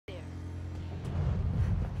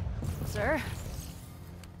sir.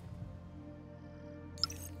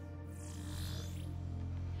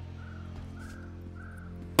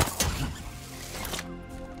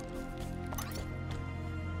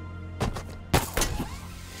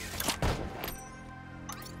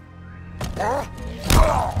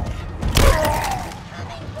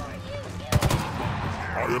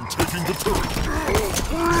 I am taking the turret!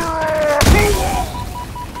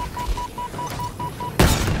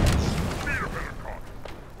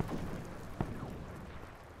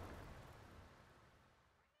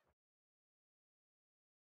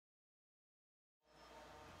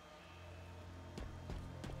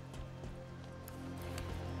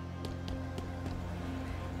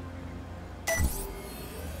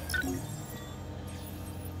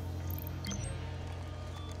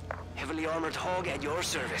 Heavily armored hog at your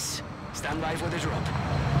service. Stand by for the drop.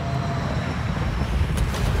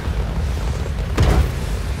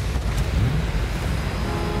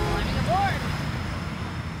 Climbing aboard!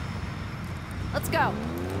 Let's go.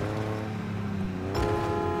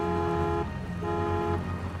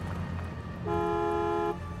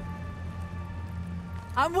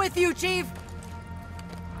 I'm with you, Chief!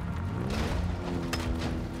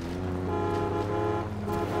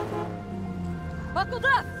 Buckled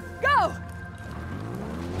up! Go!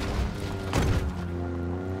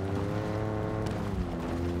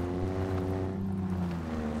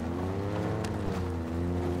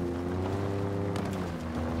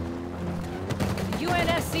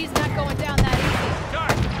 UNSC's not going down that easy.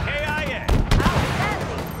 Start! KIA! How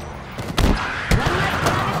badly? One less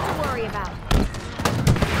planet to worry about.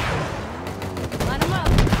 Line 'em up.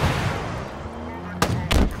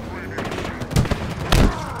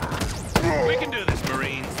 We can do this,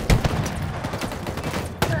 Marines.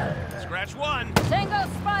 Scratch one. Tango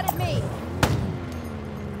spotted me.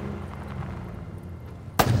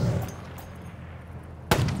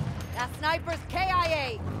 That sniper's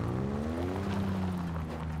KIA.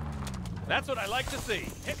 That's what I like to see.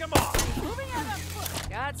 Pick him off. Moving out on foot.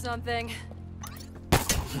 Got something.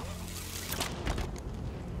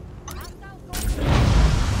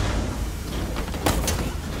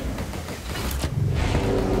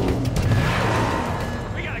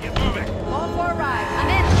 We gotta get moving. Going for a ride. I'm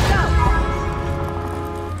in. Let's go.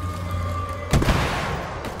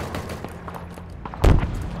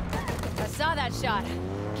 I saw that shot.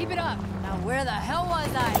 Keep it up. Now where the hell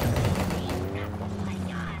was I?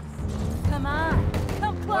 Come on.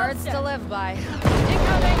 Come closer. Words to live by.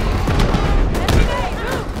 Incoming.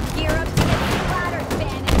 Gear up to get the ladder,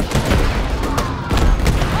 Spanish.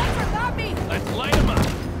 Hunter, got me. Let's light him up.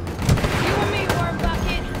 You and me, worm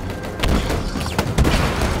bucket.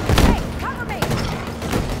 Hey, cover me.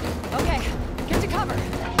 Okay, get to cover.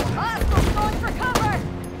 Hostiles going for cover.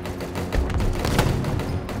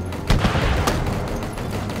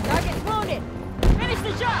 Target's wounded. Finish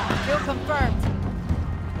the job. Kill confirmed.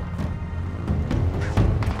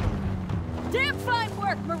 Damn fine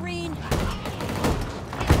work, Marine!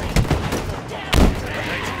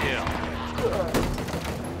 Nice kill.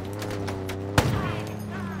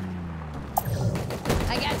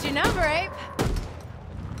 I got your number, Ape.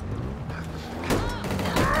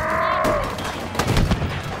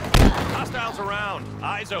 Hostiles around.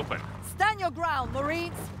 Eyes open. Stand your ground,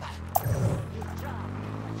 Marines!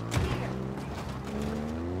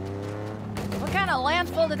 What kind of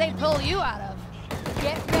landfall did they pull you out of?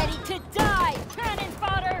 Get ready to die, cannon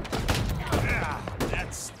fodder! Yeah,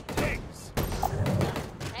 that stinks.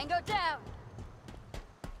 Tango down!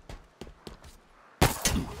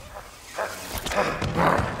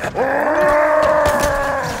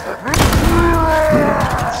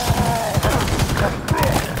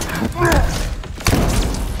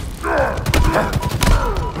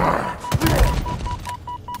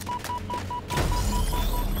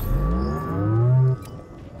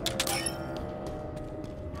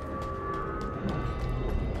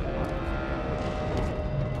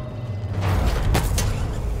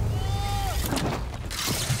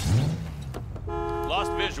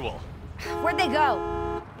 Lost visual. Where'd they go?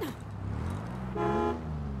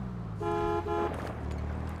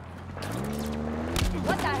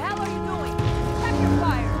 What the hell are you doing? Check your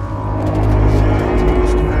fire!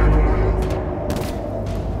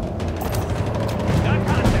 Got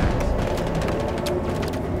contact.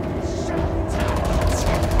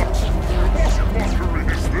 What mockery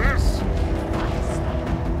is this?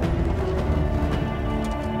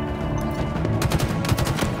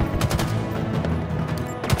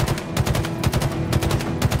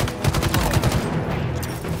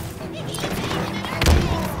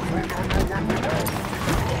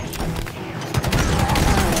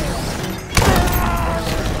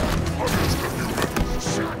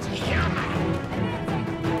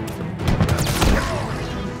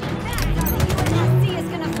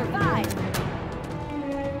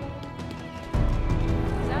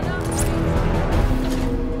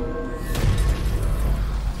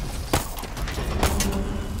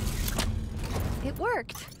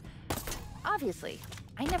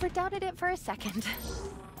 never doubted it for a second.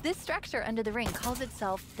 This structure under the ring calls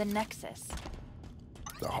itself the Nexus.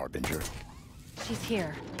 The Harbinger. She's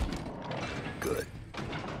here. Good.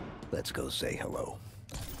 Let's go say hello.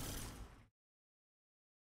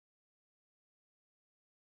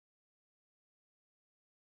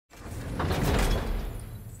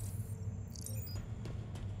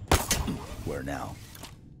 Where now?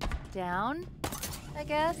 Down, I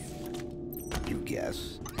guess? You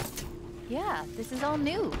guess. Yeah, this is all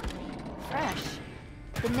new. Fresh.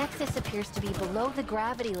 The Nexus appears to be below the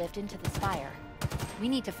gravity lift into the spire. We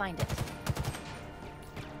need to find it.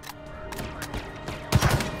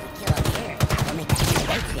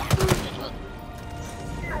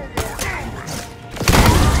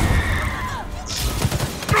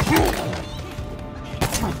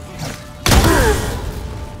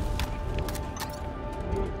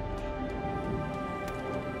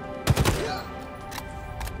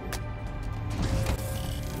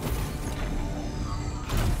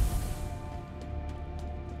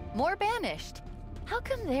 More banished. How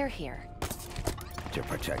come they're here? To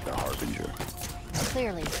protect the Harbinger.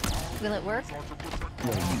 Clearly. Will it work?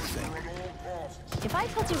 What do you think? If I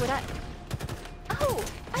told you what I... Oh,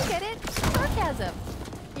 I get it. Sarcasm.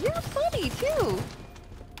 You're funny, too.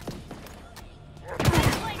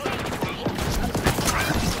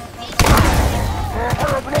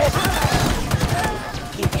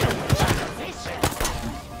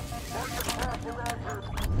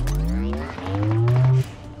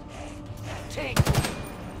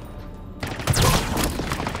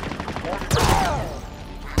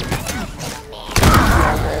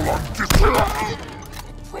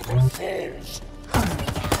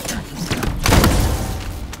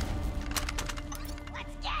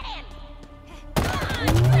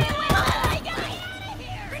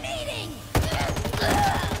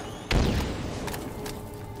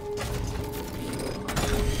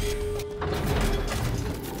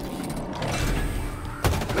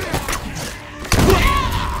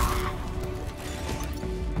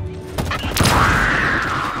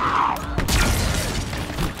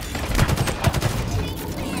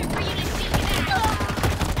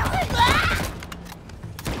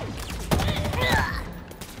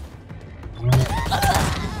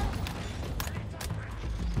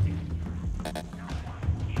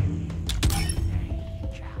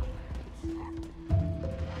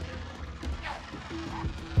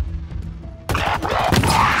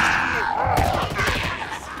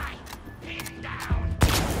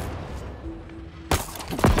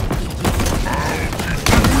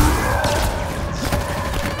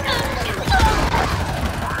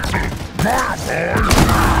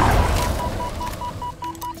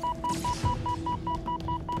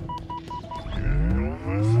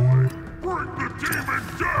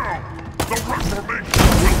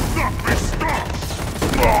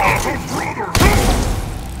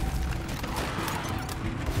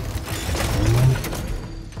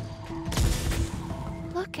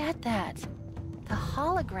 Look at that. The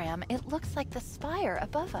hologram, it looks like the spire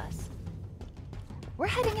above us. We're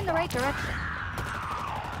heading in the right direction.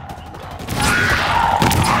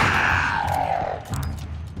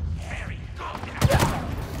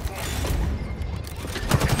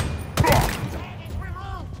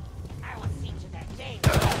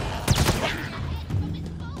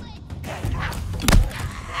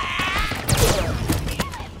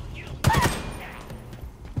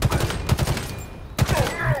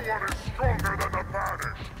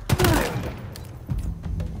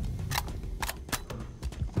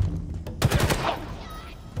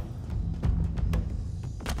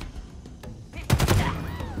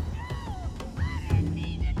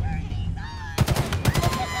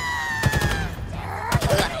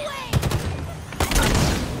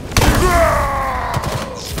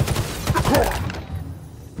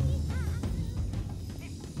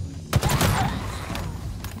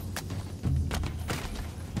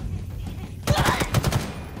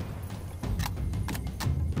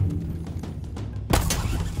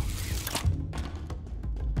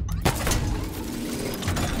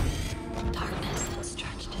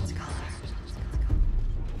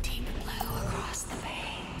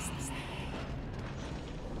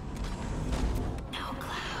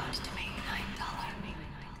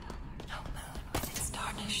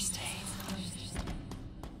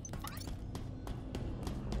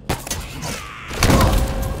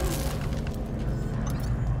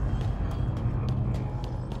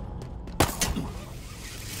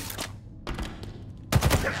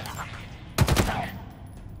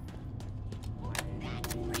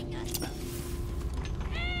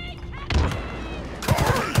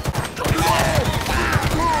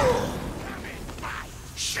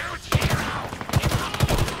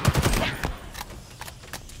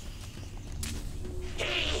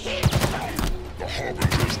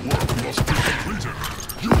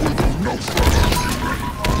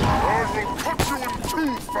 will cut you in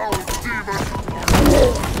two, foul demon!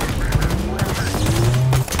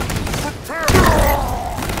 Prepare!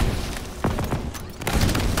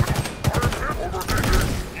 I'm overheating!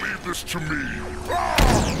 Leave this to me!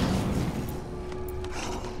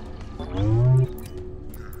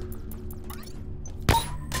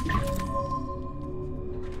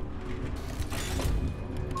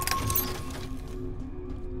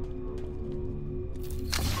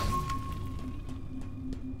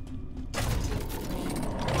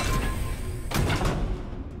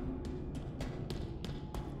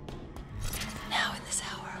 Now in this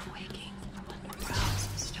hour of waking, under brows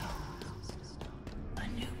of stone, a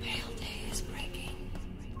new pale day is breaking,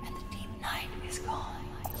 and the deep night is gone.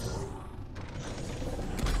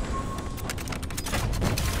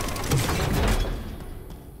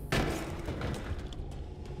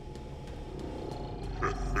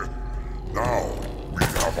 Now, we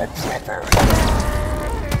have a proper...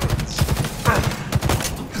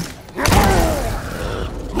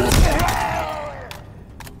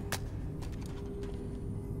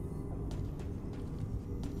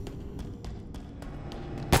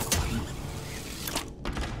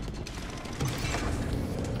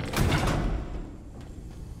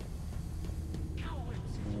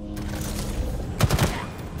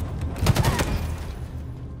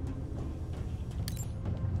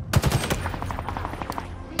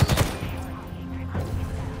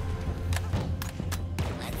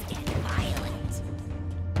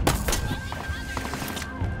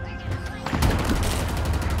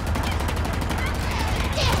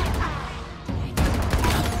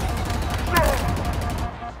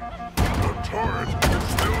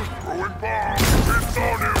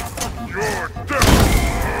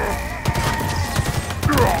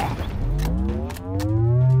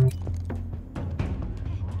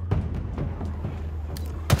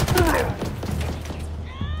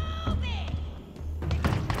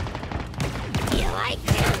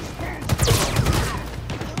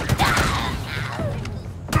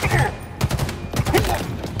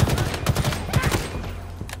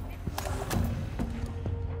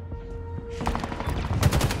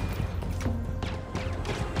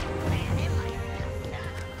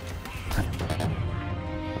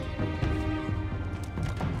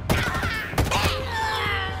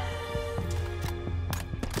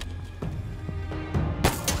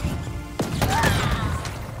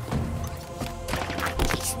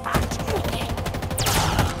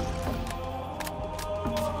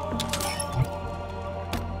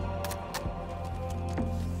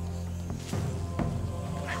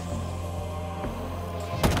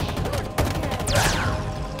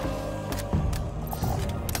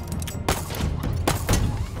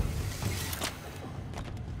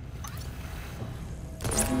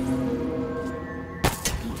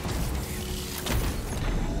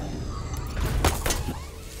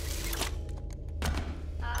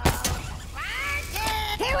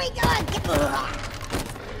 Here we go!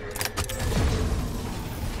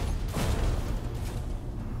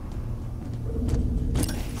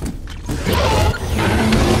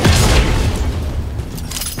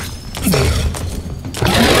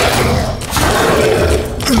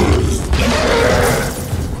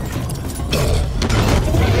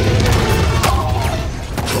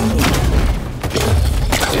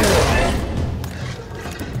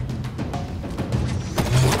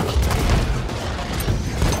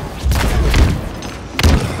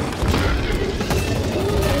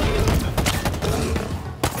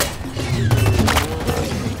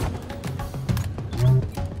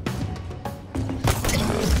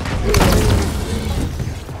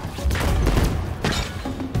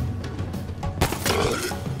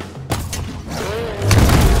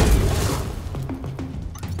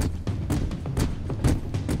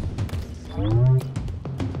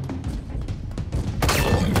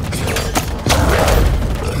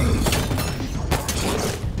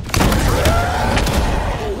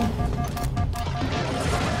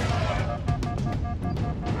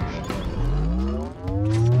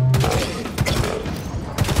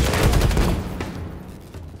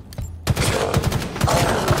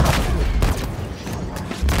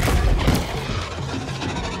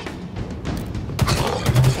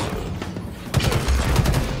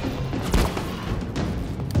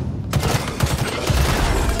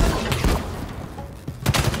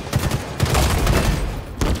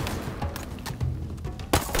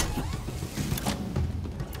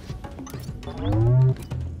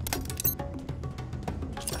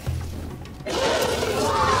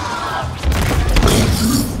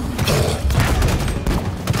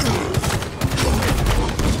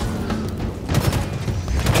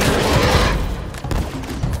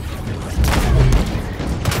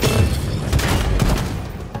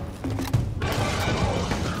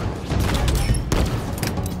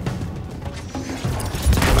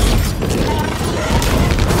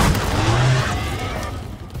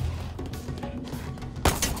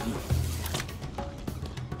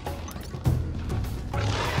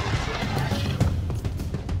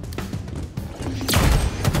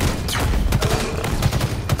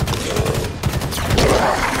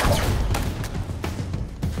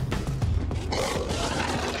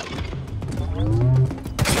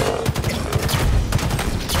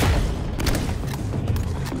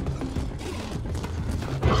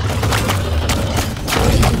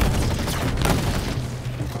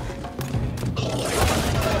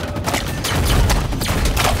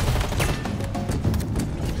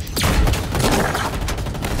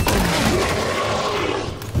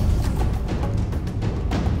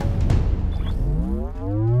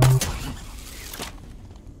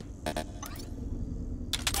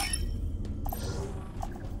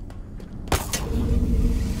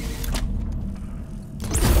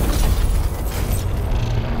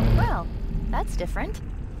 different.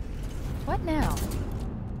 What now?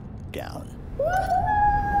 Down.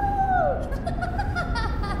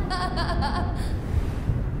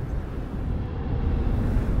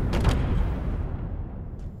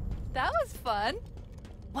 That was fun.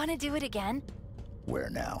 Want to do it again? Where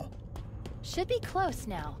now? Should be close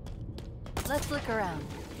now. Let's look around.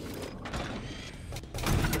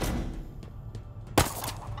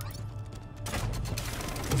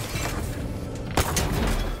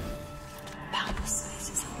 About the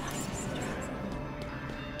sizes of knives.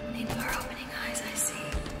 In your opening eyes I see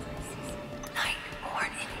night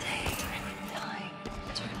born in day and dying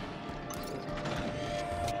eternally.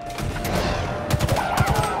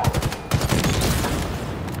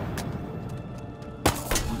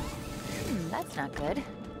 That's not good.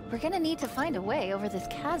 We're gonna need to find a way over this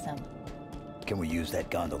chasm. Can we use that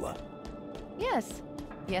gondola? Yes.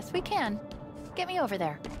 Yes, we can. Get me over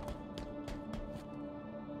there.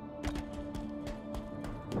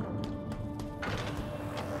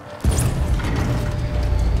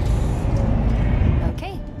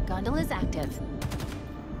 Okay, gondola's active.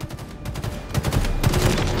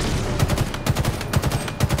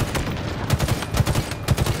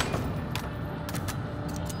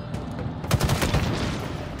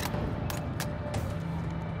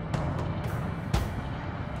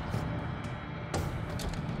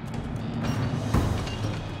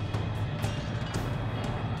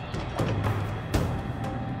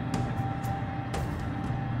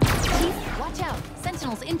 Watch out!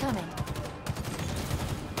 Sentinels incoming!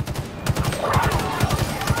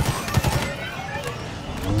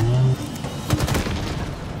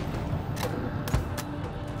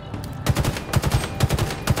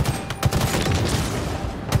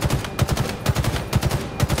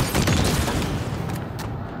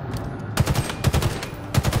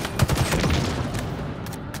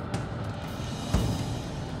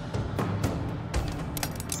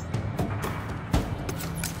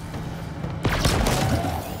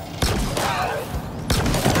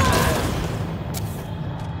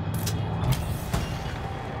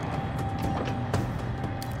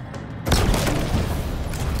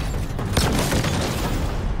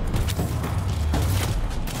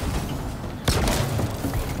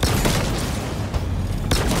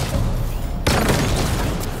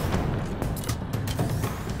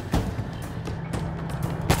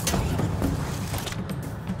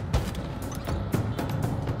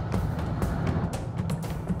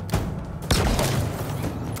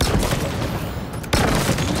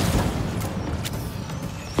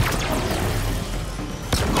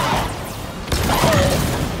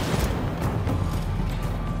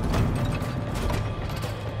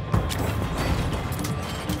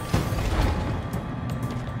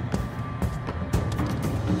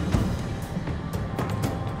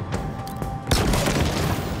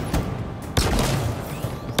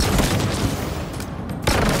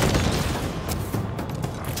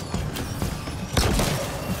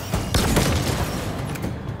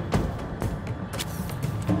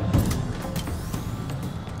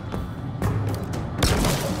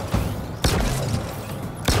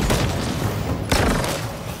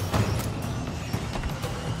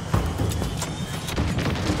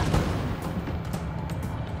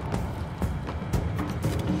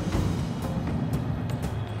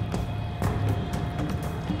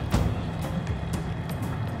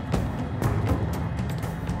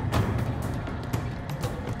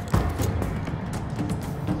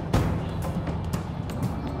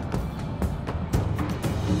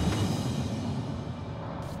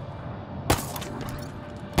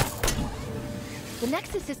 The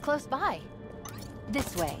Nexus is close by.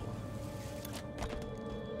 This way.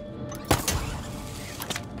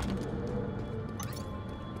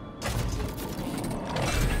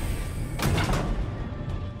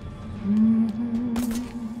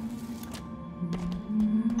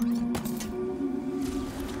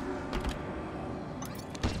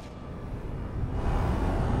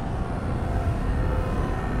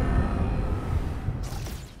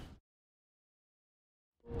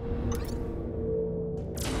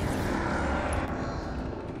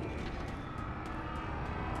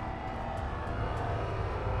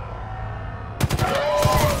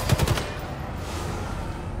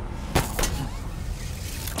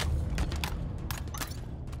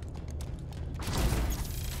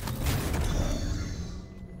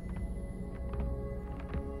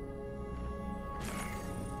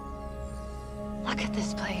 Look at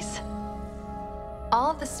this place.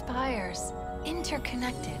 All the spires,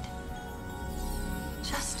 interconnected.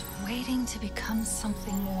 Just waiting to become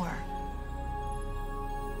something more.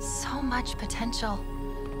 So much potential.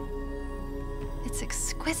 It's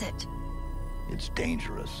exquisite. It's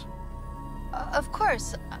dangerous. Of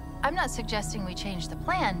course, I'm not suggesting we change the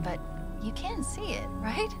plan, but you can see it,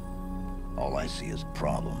 right? All I see is a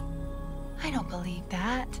problem. I don't believe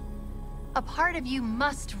that. A part of you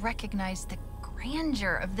must recognize the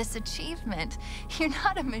grandeur of this achievement. You're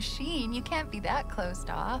not a machine. You can't be that closed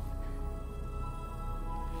off.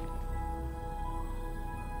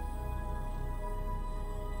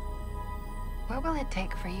 What will it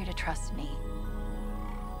take for you to trust me?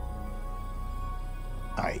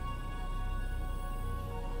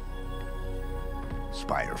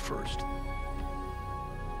 Spider first.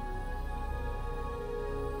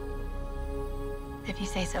 If you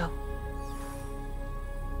say so.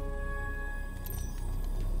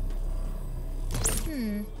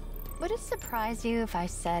 Would it surprise you if I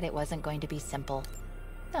said it wasn't going to be simple?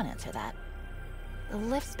 Don't answer that. The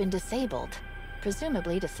lift's been disabled,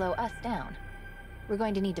 presumably to slow us down. We're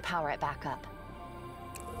going to need to power it back up.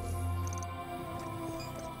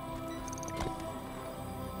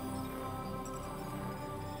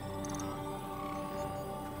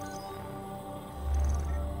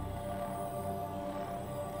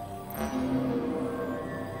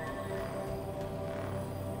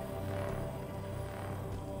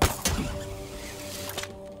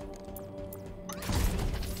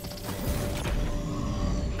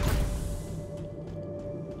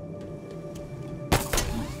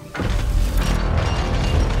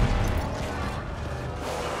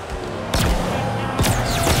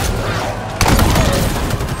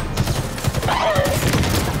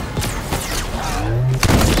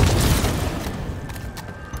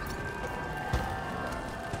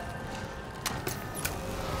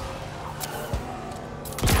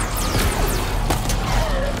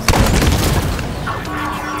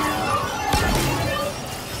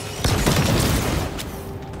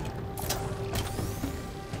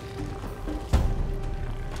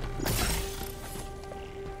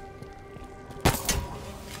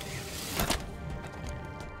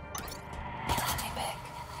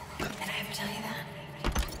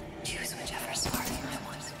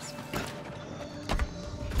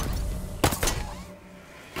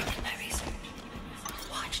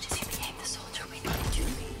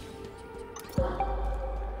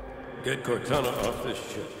 Get Cortana off this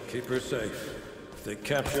ship. Keep her safe. If they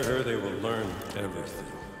capture her, they will learn everything.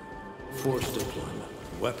 Force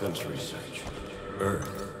deployment, weapons research, Earth.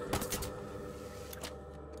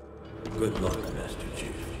 Good luck, Master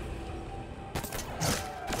Chief.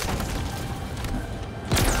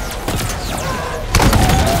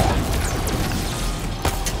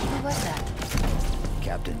 Who was that?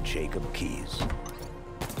 Captain Jacob Keyes.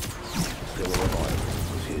 Pillar of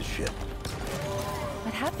Iron was his ship.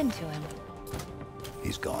 What happened to him?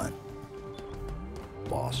 He's gone.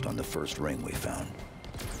 Lost on the first ring we found.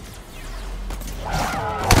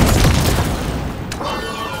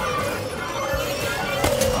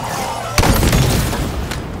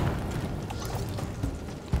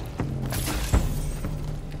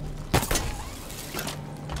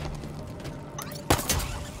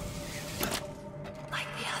 Like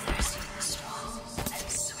the others, strong and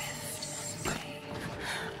swift and brave,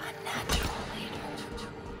 a natural leader.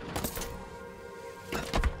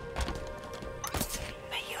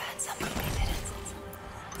 But you had something they didn't.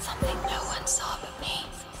 Something no one saw but me.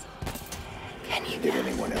 Can you Did guess?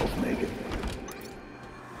 anyone else make it?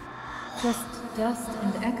 Just dust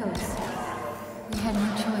and echoes. We had no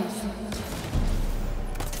choice.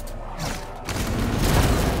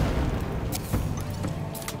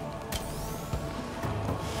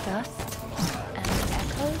 Dust and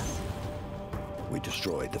echoes? We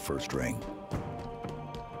destroyed the first ring.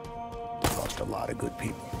 Lost a lot of good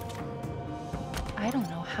people. I don't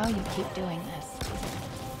know how you keep doing this.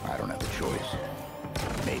 I don't have a choice.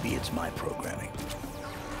 Maybe it's my programming.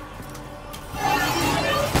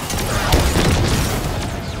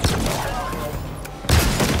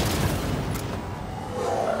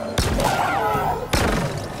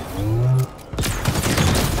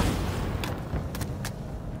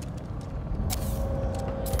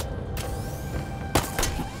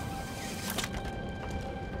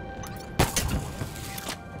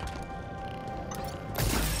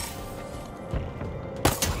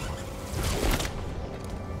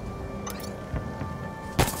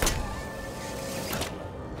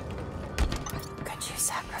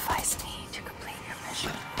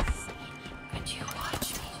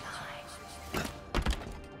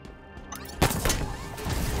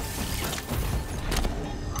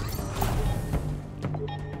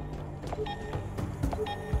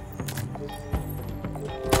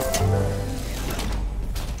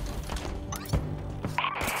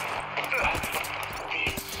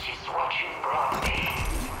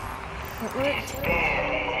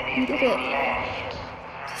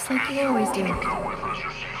 like you always do. Go with as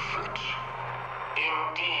you see fit.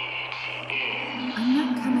 Indeed, he is. I'm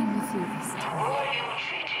not coming with you this time. Were you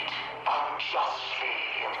treated unjustly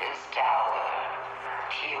in his tower,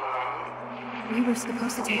 human? We were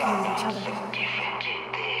supposed to take care of each other. Defending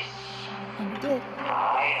this. And we did.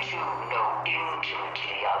 I too know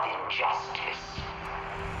intimately of injustice.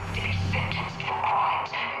 To be sentenced for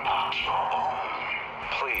crimes not your own.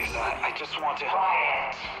 Please, I just want to...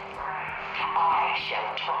 Quiet. I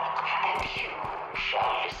shall talk, and you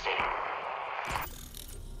shall listen.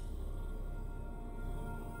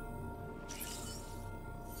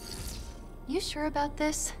 You sure about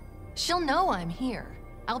this? She'll know I'm here.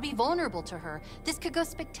 I'll be vulnerable to her. This could go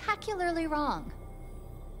spectacularly wrong.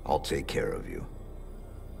 I'll take care of you.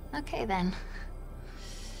 Okay, then.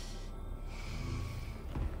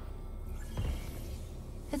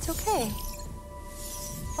 It's okay.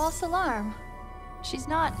 False alarm. She's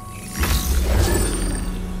not...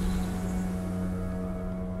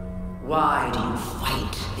 Why do you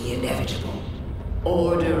fight the inevitable?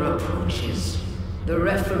 Order approaches. The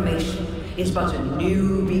Reformation is but a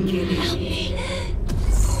new beginning.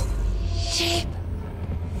 Jeep.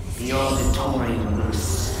 The auditorium will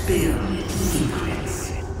spill its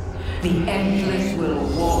secrets. The Endless will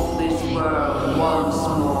walk this world once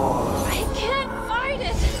more. I can't fight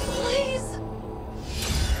it. Please.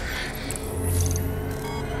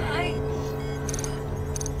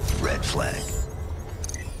 Red flag.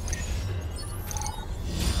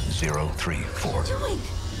 034. What are you doing?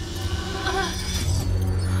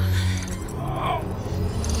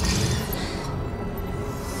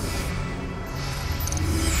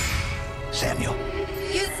 Samuel.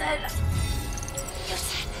 You said...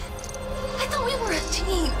 I thought we were a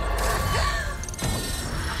team.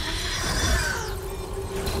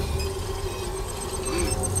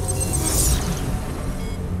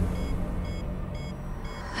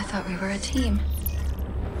 I thought we were a team.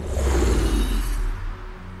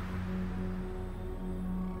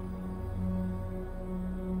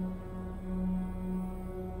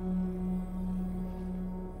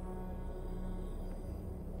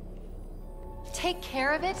 Take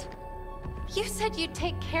care of it? You said you'd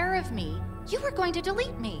take care of me. You were going to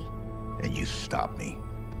delete me. And you stopped me.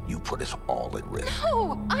 You put us all at risk.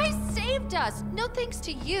 No! I saved us! No thanks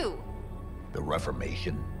to you! The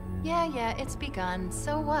Reformation? Yeah, it's begun.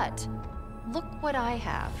 So what? Look what I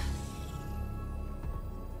have.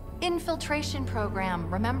 Infiltration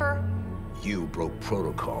program, remember? You broke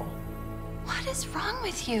protocol. What is wrong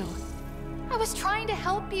with you? I was trying to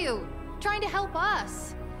help you. Trying to help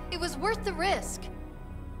us. It was worth the risk.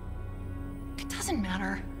 It doesn't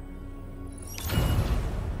matter.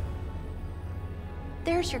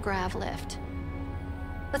 There's your grav lift.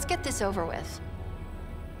 Let's get this over with.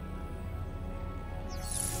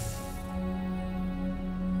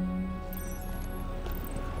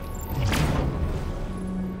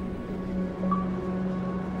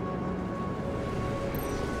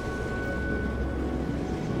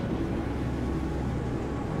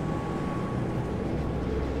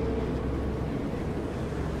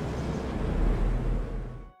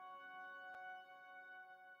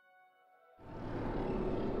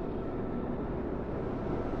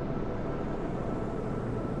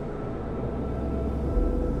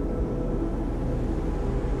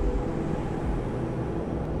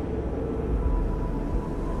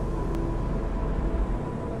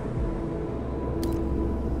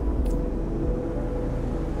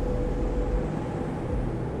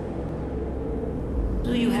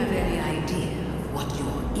 Do you have any idea of what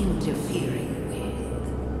you're interfering with?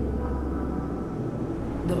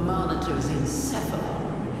 The Monitor's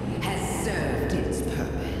encephalon has served its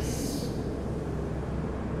purpose.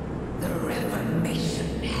 The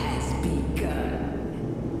Reformation has begun.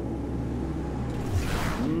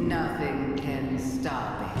 Nothing can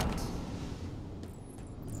stop it.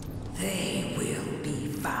 They will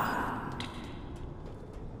be found.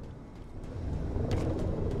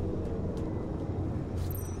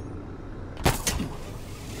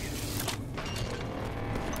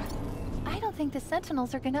 I don't think the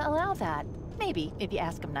Sentinels are gonna allow that. Maybe, if you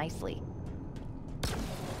ask them nicely.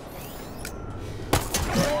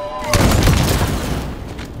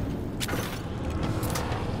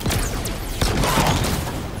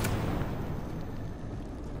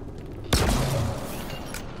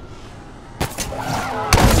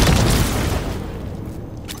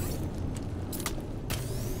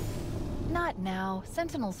 Not now.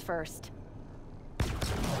 Sentinels first.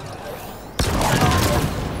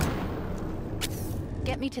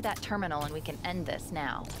 Get me to that terminal and we can end this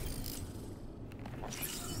now.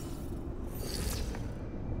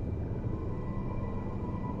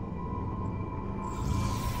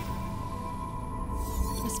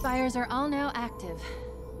 spires are all now active.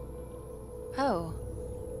 Oh,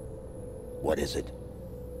 What is it?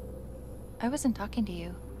 I wasn't talking to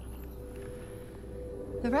you.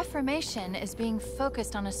 The Reformation is being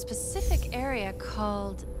focused on a specific area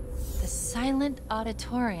called the Silent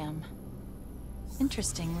Auditorium.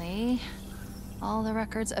 Interestingly, all the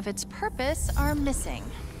records of its purpose are missing.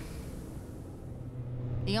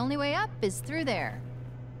 The only way up is through there.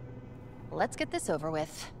 Let's get this over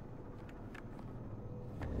with.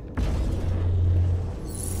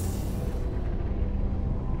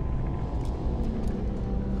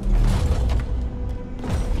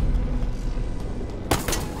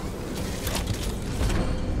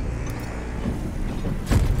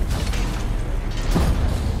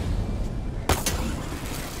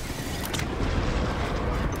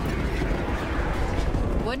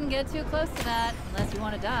 Wouldn't get too close to that, unless you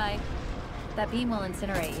want to die. That beam will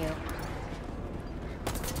incinerate you.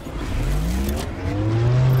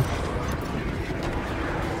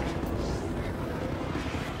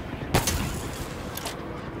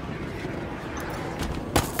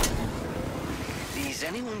 Is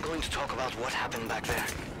anyone going to talk about what happened back there?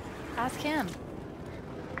 Ask him.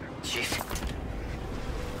 Chief?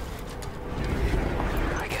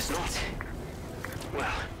 I guess not.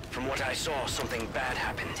 Well, from what I saw, something bad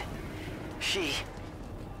happened.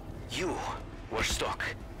 You were stuck.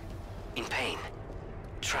 In pain.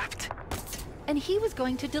 Trapped. And he was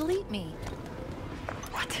going to delete me.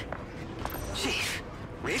 What? Chief?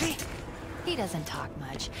 Really? He doesn't talk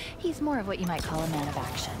much. He's more of what you might call a man of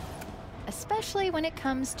action. Especially when it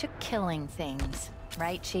comes to killing things.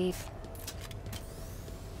 Right, Chief?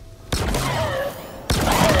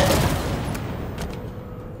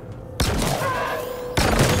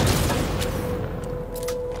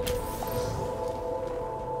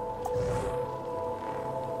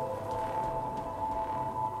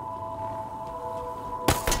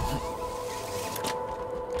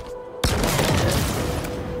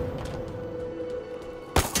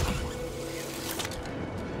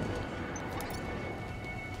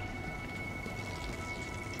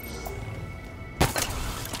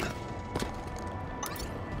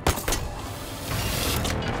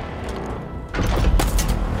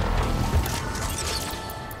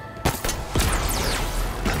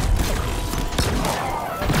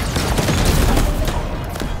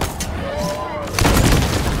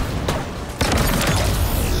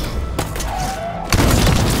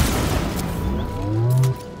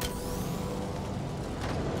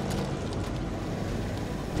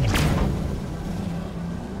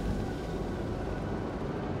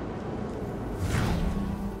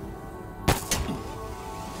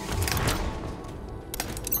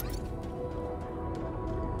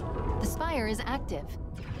 Is active.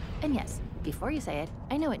 And yes, before you say it,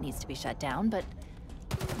 I know it needs to be shut down, but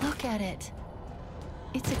look at it.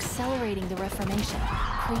 It's accelerating the Reformation,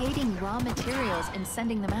 creating raw materials and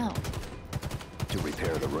sending them out. To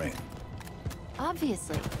repair the ring.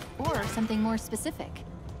 Obviously. Or something more specific.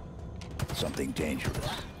 Something dangerous.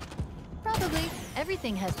 Probably.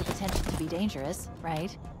 Everything has the potential to be dangerous,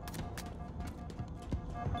 right?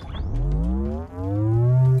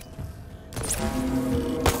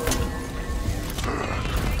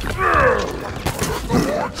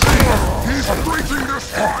 He's breaching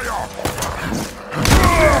this fire!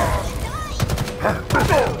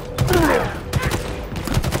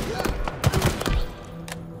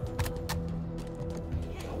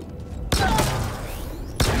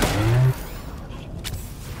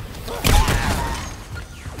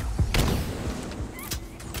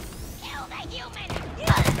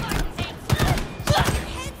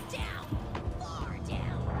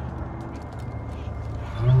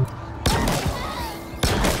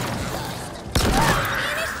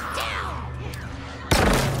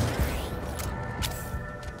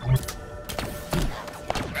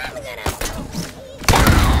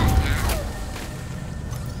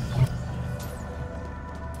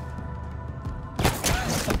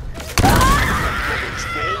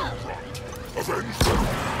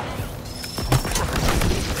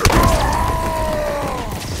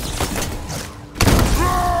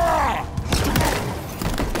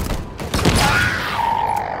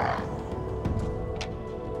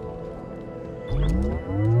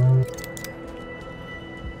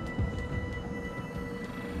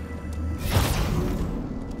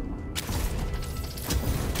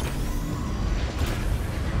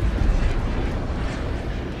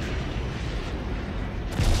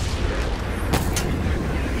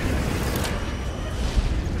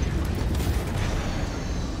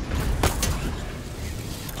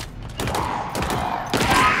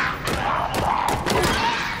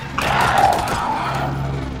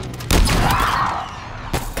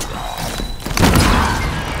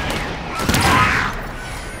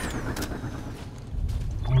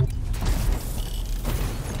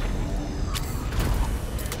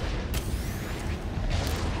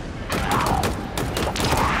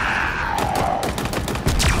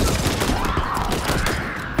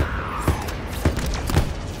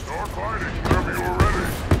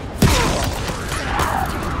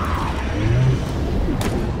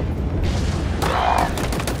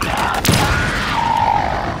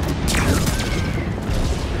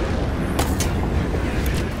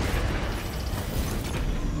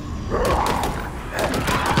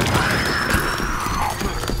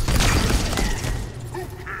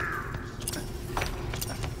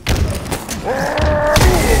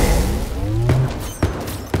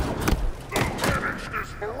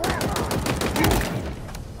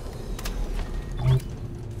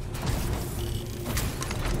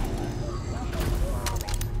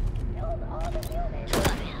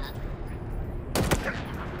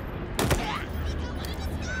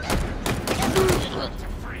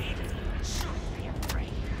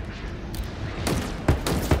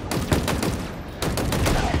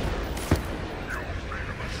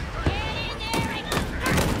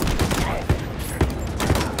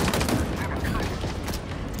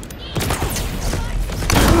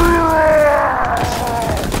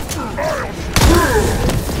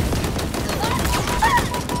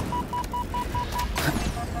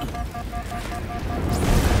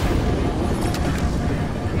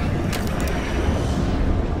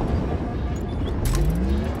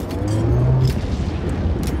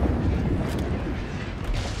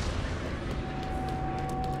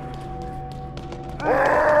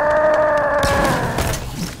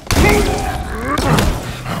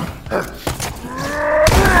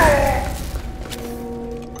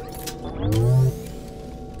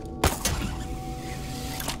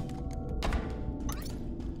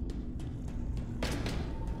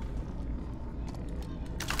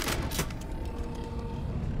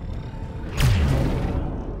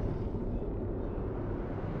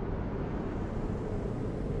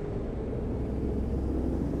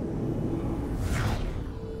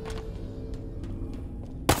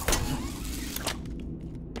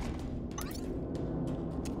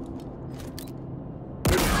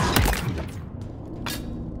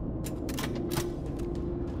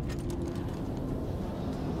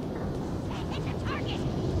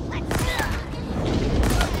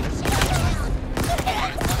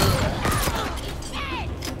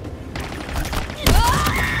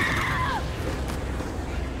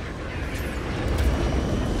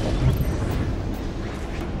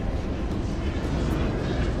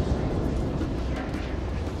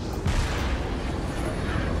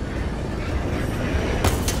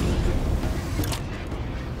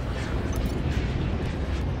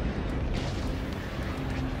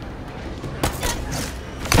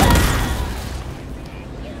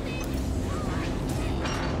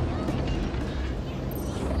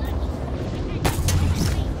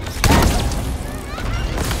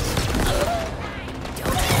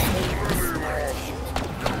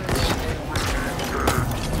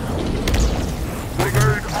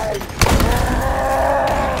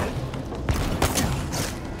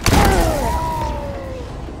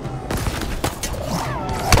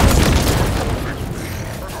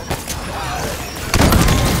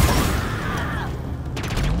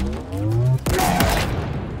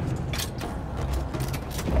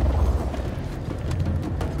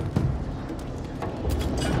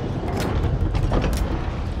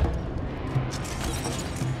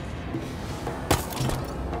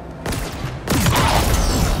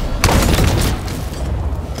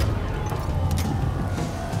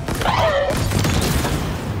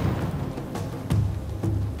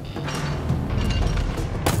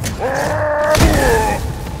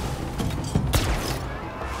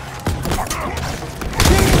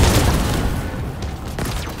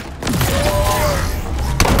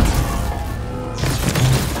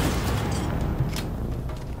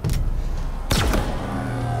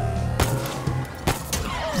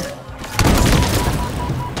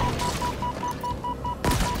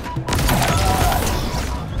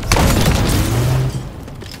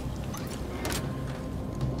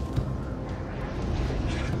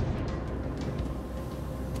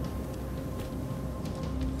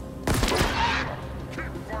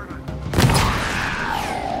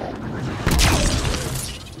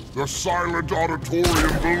 The silent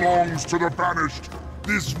auditorium belongs to the banished.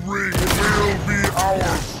 This ring will be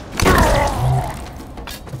ours.